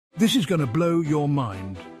This is going to blow your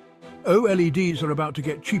mind. OLEDs are about to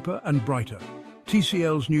get cheaper and brighter.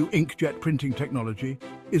 TCL's new inkjet printing technology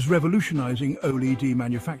is revolutionizing OLED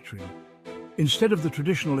manufacturing. Instead of the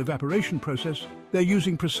traditional evaporation process, they're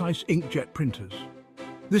using precise inkjet printers.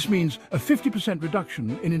 This means a 50%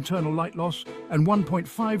 reduction in internal light loss and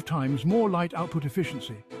 1.5 times more light output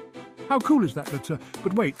efficiency. How cool is that,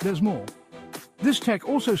 but wait, there's more. This tech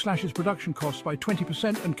also slashes production costs by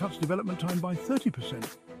 20% and cuts development time by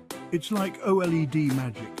 30%. It's like OLED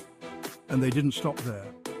magic. And they didn't stop there.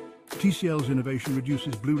 TCL's innovation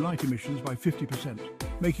reduces blue light emissions by 50%,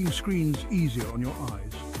 making screens easier on your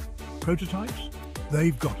eyes. Prototypes?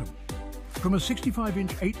 They've got them. From a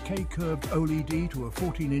 65-inch 8K curved OLED to a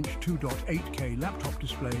 14-inch 2.8K laptop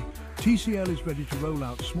display, TCL is ready to roll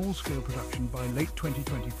out small-scale production by late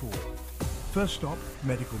 2024. First stop,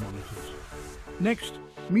 medical monitors. Next,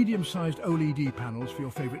 medium-sized OLED panels for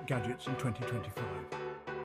your favorite gadgets in 2025.